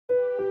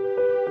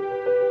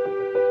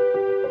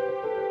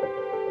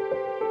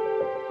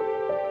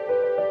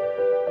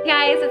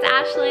Guys, it's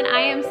Ashlyn. I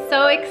am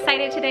so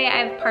excited today.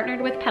 I've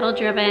partnered with Petal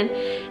Driven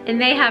and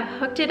they have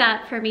hooked it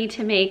up for me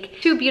to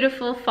make two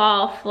beautiful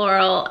fall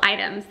floral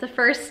items. The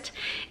first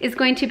is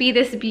going to be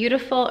this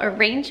beautiful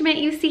arrangement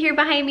you see here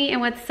behind me,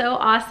 and what's so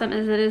awesome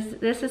is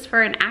this is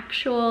for an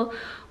actual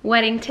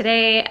wedding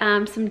today.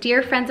 Some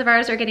dear friends of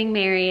ours are getting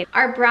married.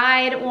 Our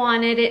bride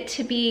wanted it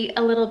to be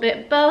a little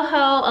bit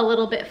boho, a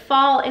little bit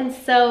fall, and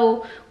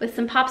so with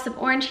some pops of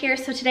orange here.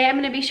 So today I'm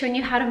gonna be showing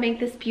you how to make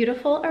this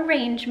beautiful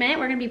arrangement.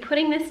 We're gonna be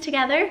putting this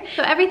together.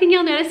 So everything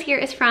you'll notice here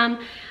is from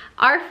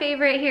our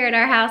favorite here at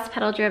our house,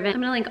 Petal Driven.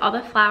 I'm gonna link all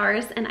the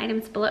flowers and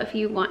items below if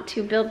you want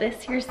to build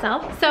this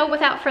yourself. So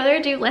without further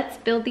ado, let's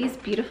build these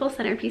beautiful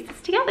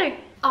centerpieces together.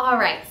 All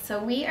right,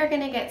 so we are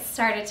gonna get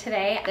started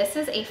today. This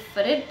is a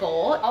footed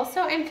bowl.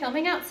 Also, I'm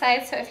filming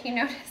outside, so if you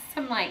notice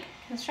some like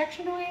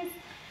construction noise,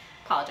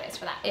 apologize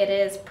for that. It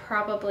is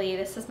probably,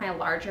 this is my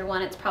larger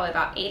one. It's probably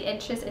about 8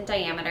 inches in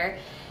diameter.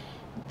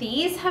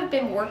 These have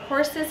been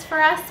workhorses for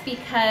us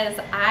because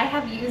I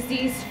have used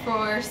these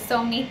for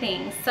so many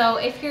things. So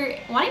if you're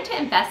wanting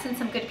to invest in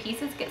some good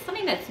pieces, get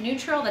something that's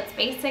neutral, that's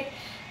basic,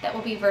 that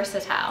will be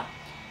versatile.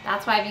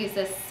 That's why I've used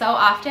this so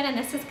often, and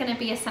this is gonna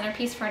be a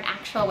centerpiece for an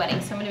actual wedding.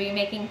 So I'm gonna be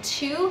making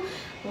 2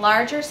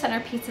 larger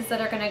centerpieces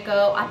that are gonna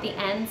go at the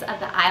ends of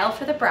the aisle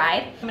for the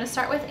bride. I'm gonna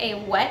start with a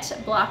wet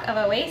block of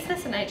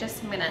Oasis, and I'm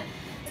gonna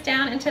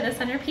down into the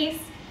centerpiece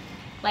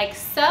like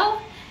so.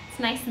 It's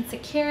nice and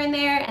secure in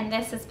there, and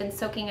this has been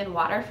soaking in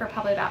water for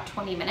probably about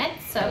 20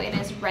 minutes. So it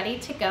is ready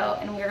to go,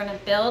 and we're gonna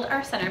build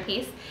our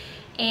centerpiece.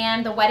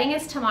 And the wedding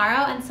is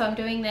tomorrow, and so I'm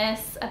doing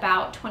this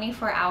about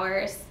 24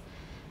 hours,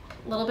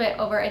 a little bit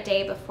over a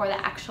day before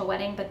the actual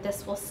wedding, but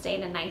this will stay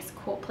in a nice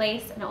cool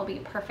place and it will be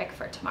perfect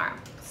for tomorrow.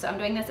 So I'm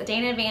doing this a day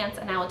in advance,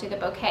 and I will do the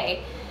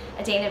bouquet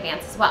a day in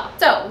advance as well.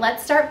 So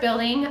let's start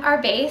building our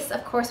base.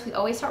 Of course, we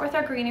always start with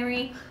our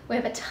greenery. We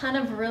have a ton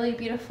of really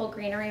beautiful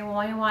greenery. We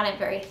want it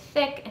very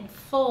thick and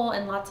full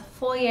and lots of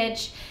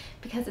foliage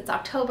because it's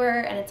October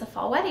and it's a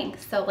fall wedding.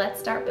 So let's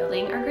start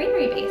building our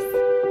greenery base.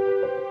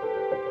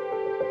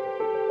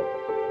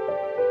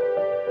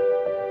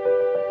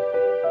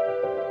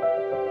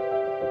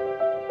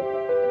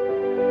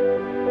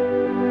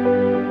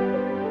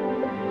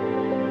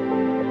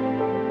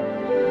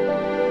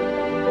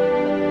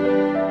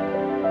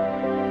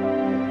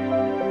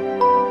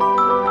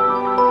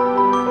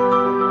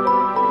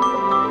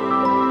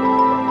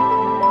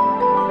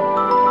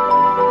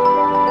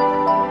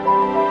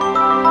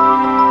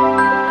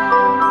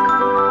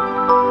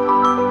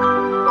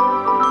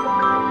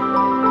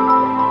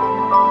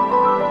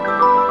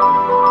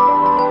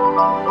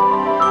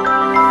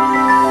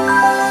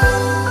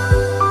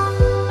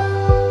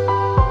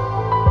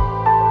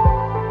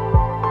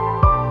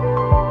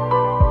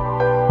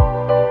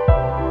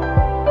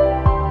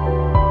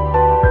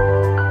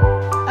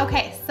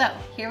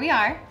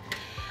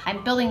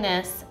 I'm building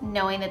this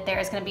knowing that there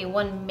is going to be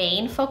one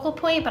main focal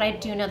point, but I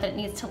do know that it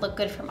needs to look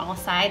good from all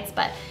sides.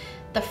 But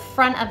the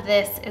front of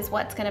this is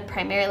what's going to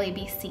primarily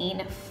be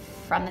seen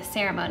from the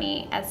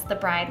ceremony as the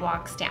bride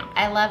walks down.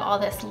 I love all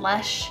this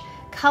lush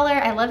color.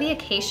 I love the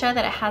acacia,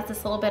 that it has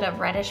this little bit of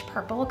reddish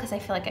purple because I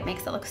feel like it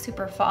makes it look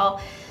super fall.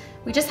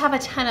 We just have a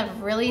ton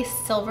of really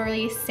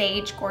silvery,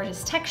 sage,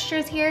 gorgeous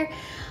textures here.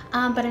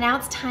 But now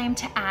it's time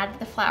to add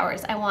the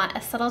flowers. I want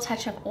a subtle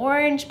touch of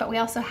orange, but we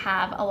also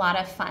have a lot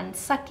of fun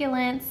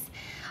succulents,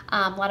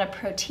 a lot of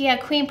protea,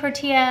 queen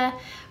protea,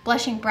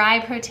 blushing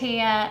bride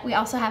protea. We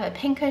also have a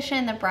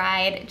pincushion. The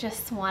bride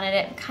just wanted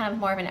it kind of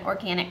more of an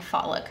organic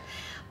fall look.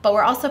 But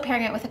we're also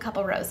pairing it with a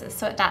couple roses,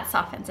 so that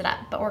softens it up.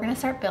 But we're gonna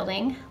start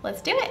building.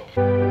 Let's do it.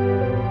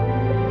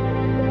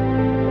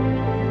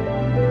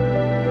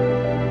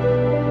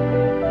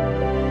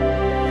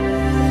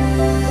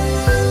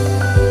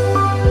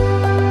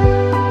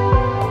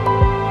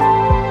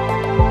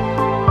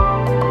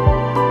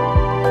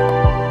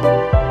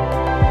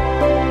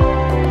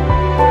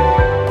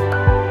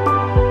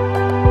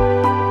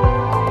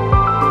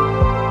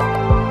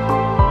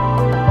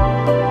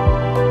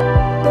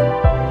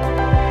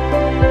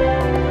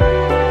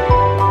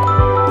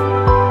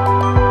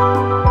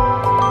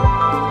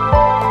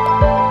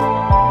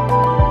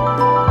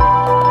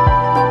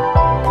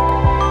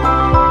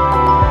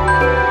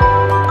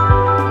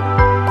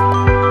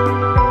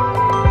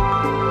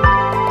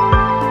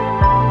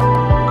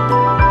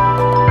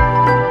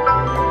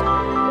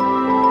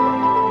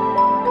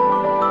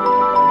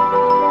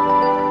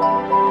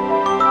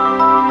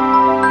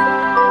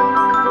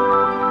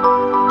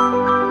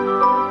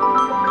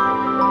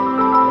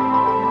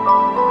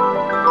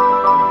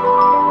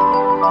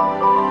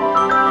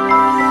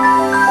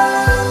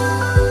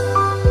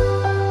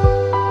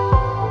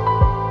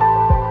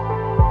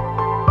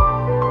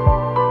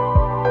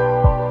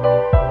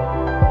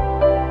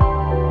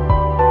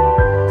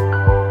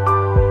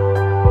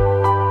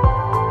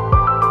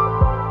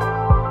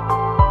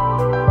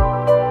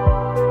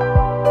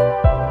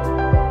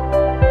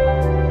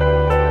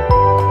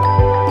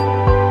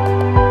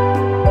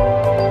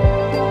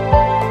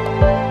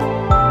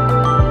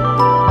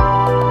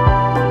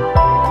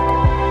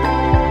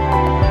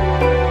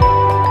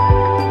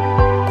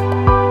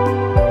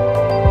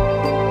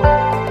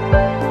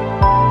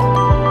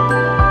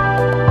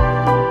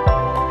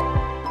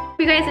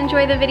 guys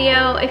enjoy the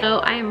video.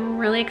 I'm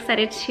really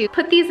excited to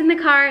put these in the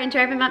car and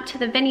drive them up to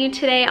the venue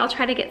today. I'll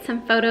try to get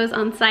some photos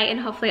on site and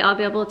hopefully I'll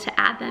be able to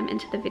add them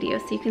into the video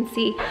so you can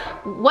see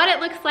what it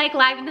looks like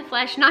live in the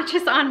flesh, not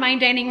just on my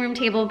dining room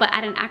table, but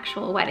at an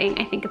actual wedding.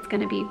 I think it's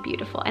gonna be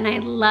beautiful. And I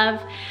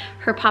love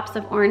her pops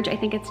of orange. I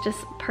think it's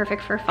just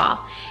perfect for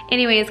fall.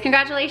 Anyways,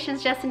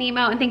 congratulations, Jess and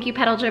Emo, and thank you,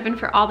 Petal Driven,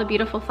 for all the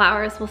beautiful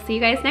flowers. We'll see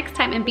you guys next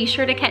time, and be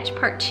sure to catch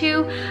part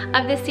 2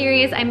 of this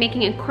series. I'm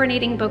making a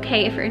coordinating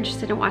bouquet if you're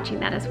interested in watching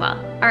that as well.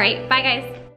 All right, bye guys.